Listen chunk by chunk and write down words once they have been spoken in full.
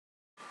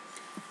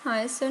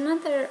Hi, so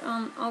another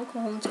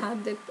alcohol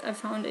type that I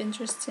found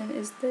interesting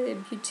is the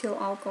butyl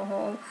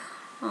alcohol.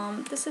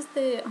 This is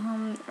the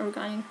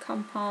organic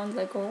compound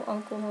like all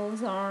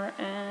alcohols are,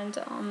 and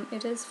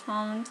it is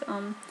found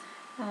uh,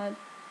 uh,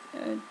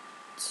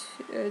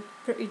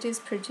 it is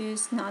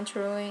produced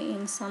naturally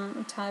in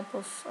some type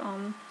of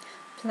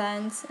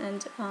plants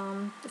and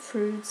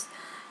fruits,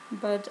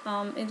 but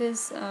it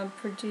is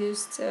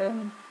produced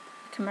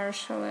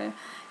commercially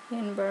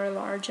in very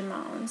large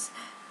amounts,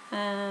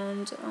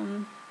 and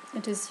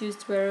it is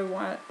used very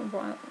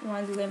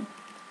widely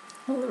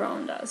all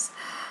around us.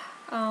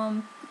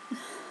 Um,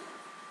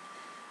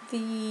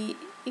 the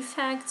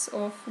effects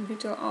of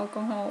butyl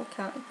alcohol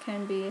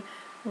can be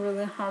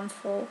really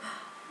harmful.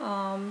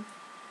 Um,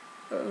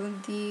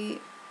 the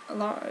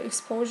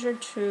exposure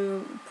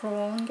to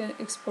prolonged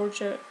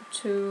exposure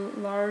to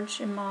large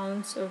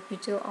amounts of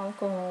butyl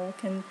alcohol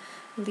can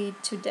lead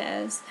to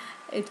death.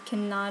 It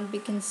cannot be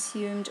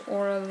consumed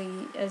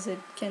orally, as it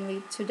can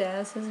lead to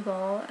death as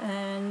well.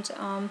 And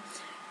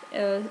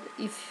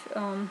if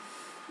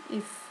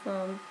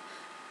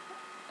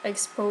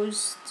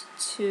exposed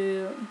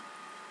to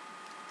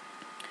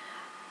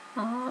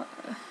uh,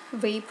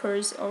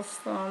 vapors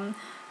of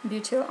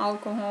butyl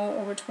alcohol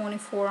over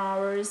 24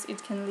 hours,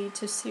 it can lead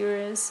to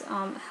serious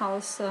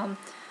health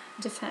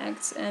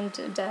defects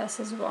and death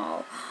as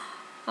well.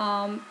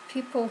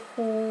 People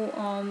who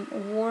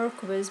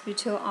work with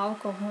butyl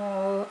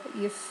alcohol,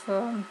 if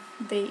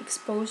they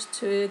exposed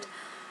to it,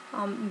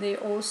 they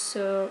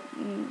also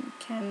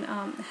can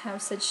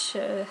have such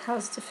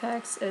health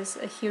defects as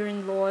a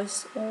hearing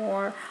loss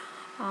or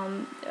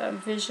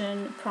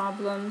vision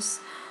problems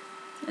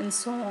and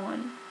so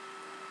on.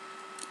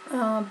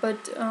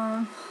 But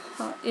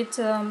it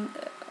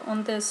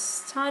on the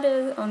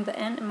study on the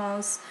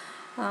animals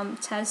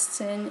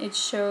testing, it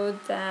showed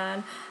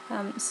that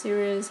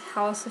serious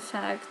health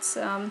effects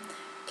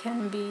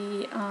can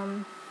be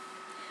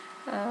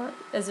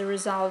as a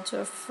result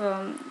of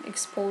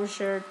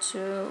exposure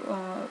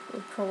to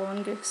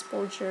prolonged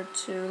exposure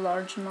to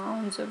large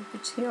amounts of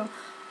butyl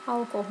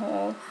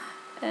alcohol,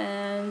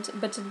 and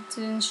but it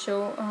didn't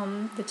show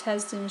the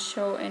test didn't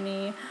show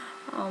any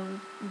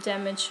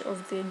damage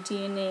of the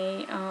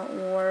DNA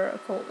or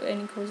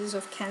any causes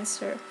of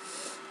cancer.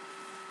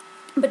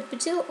 But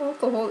butyl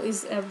alcohol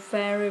is a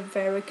very,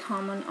 very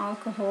common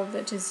alcohol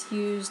that is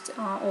used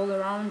all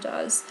around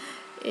us.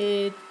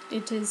 It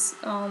is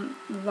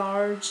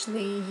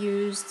largely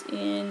used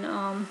in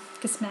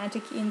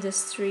cosmetic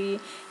industry,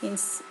 in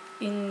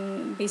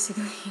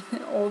basically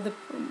all the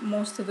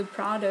most of the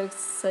products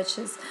such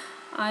as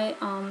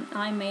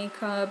eye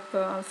makeup,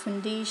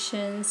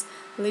 foundations,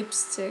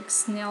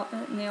 lipsticks,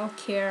 nail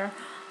care,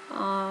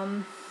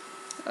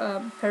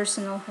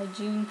 personal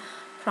hygiene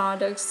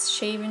products,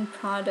 shaving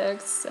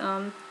products.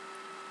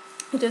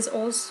 It is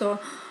also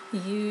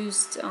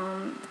used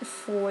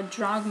for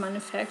drug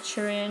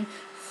manufacturing,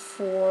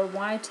 for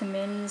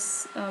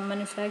vitamins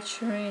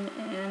manufacturing,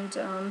 and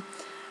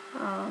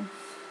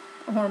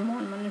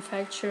hormone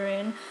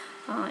manufacturing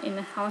in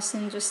the house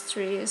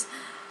industries.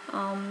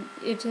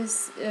 It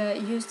is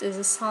used as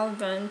a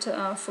solvent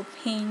for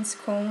paints,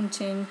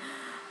 coating,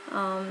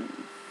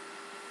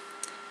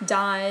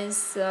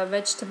 dyes,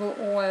 vegetable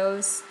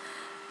oils,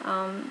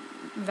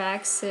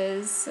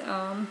 waxes.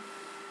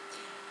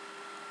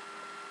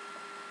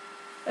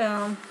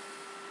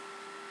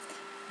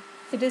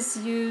 It is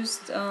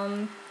used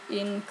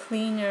in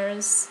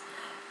cleaners,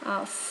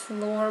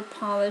 floor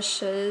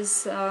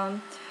polishes.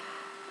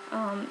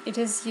 It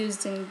is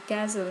used in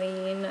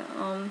gasoline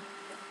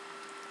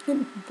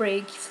and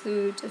brake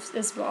fluid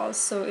as well.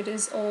 So it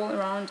is all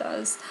around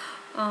us.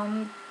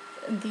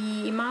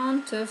 The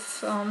amount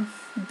of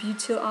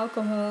butyl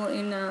alcohol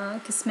in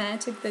a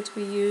cosmetic that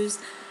we use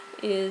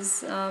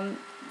is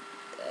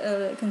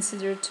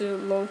considered to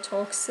low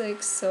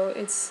toxic, so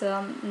it's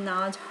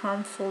not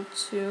harmful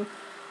to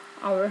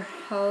our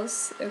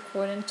health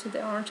according to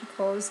the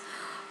articles.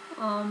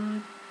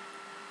 But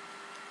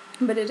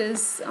it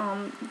is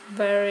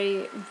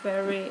very,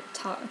 very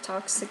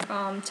toxic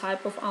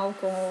type of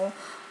alcohol,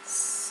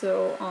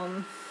 so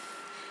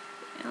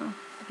yeah,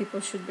 people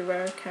should be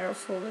very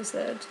careful with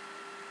it.